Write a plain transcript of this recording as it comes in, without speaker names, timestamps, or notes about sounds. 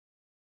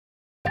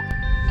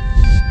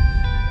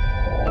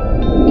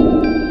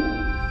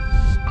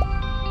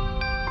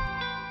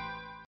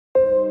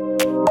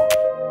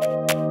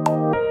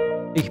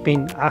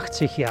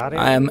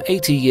I am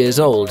 80 years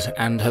old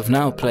and have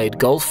now played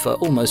golf for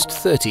almost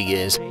 30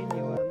 years.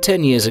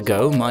 10 years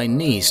ago, my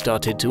knee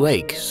started to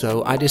ache,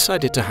 so I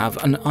decided to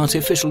have an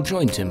artificial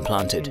joint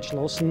implanted.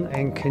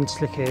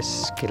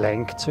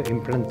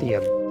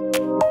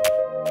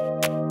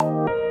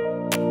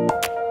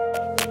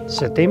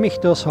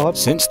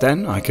 Since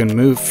then, I can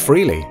move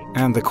freely,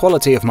 and the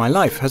quality of my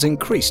life has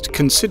increased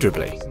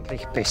considerably.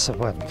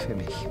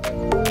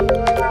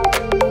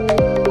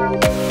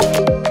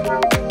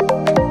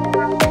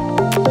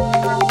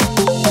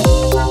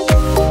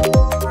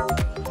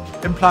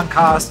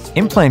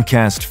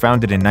 Implantcast,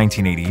 founded in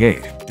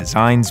 1988,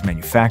 designs,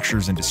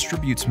 manufactures, and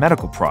distributes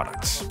medical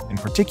products, in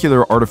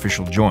particular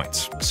artificial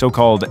joints,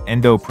 so-called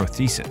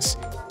endoprothesis,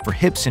 for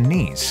hips and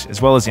knees,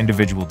 as well as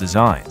individual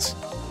designs.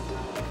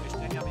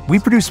 We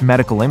produce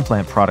medical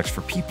implant products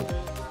for people.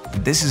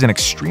 This is an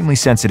extremely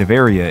sensitive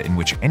area in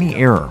which any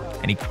error,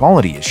 any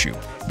quality issue,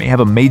 may have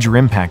a major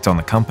impact on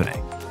the company.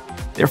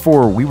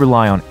 Therefore, we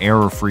rely on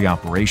error-free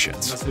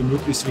operations.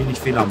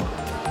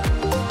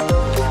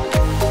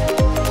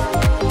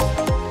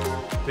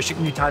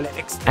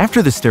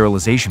 After the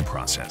sterilization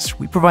process,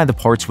 we provide the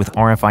parts with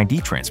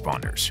RFID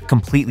transponders,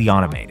 completely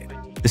automated.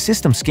 The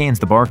system scans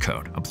the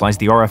barcode, applies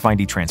the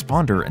RFID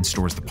transponder, and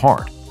stores the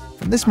part.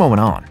 From this moment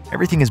on,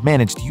 everything is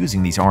managed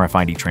using these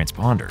RFID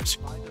transponders.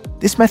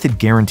 This method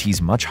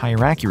guarantees much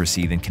higher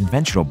accuracy than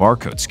conventional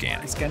barcode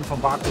scanning.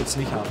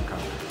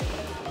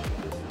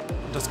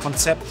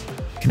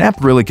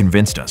 KNAPP really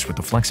convinced us with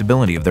the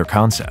flexibility of their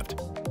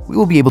concept. We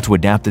will be able to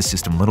adapt this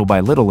system little by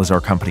little as our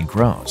company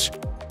grows.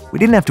 We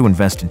didn't have to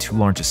invest in too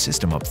large a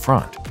system up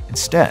front.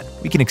 Instead,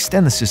 we can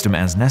extend the system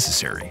as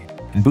necessary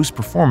and boost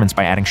performance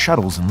by adding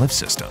shuttles and lift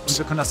systems.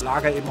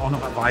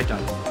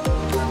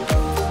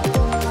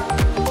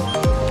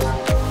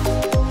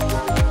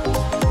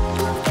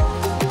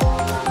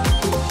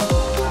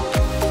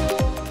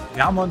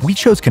 We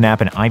chose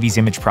KNAPP and ivii's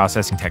image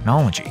processing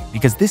technology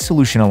because this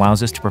solution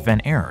allows us to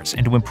prevent errors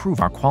and to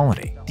improve our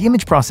quality. The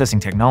image processing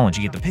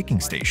technology at the picking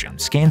station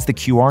scans the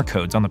QR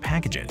codes on the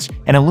packages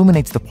and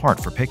illuminates the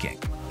part for picking.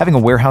 Having a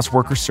warehouse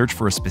worker search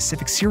for a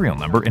specific serial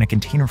number in a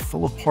container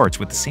full of parts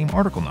with the same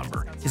article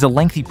number is a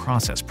lengthy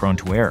process prone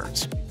to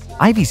errors.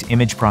 ivii's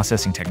image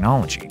processing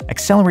technology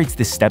accelerates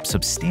this step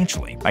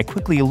substantially by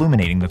quickly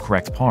illuminating the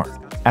correct part.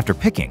 After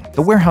picking,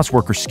 the warehouse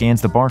worker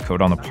scans the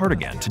barcode on the part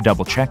again to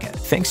double-check it.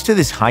 Thanks to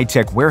this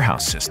high-tech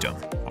warehouse system,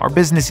 our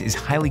business is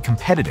highly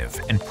competitive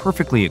and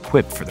perfectly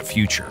equipped for the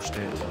future.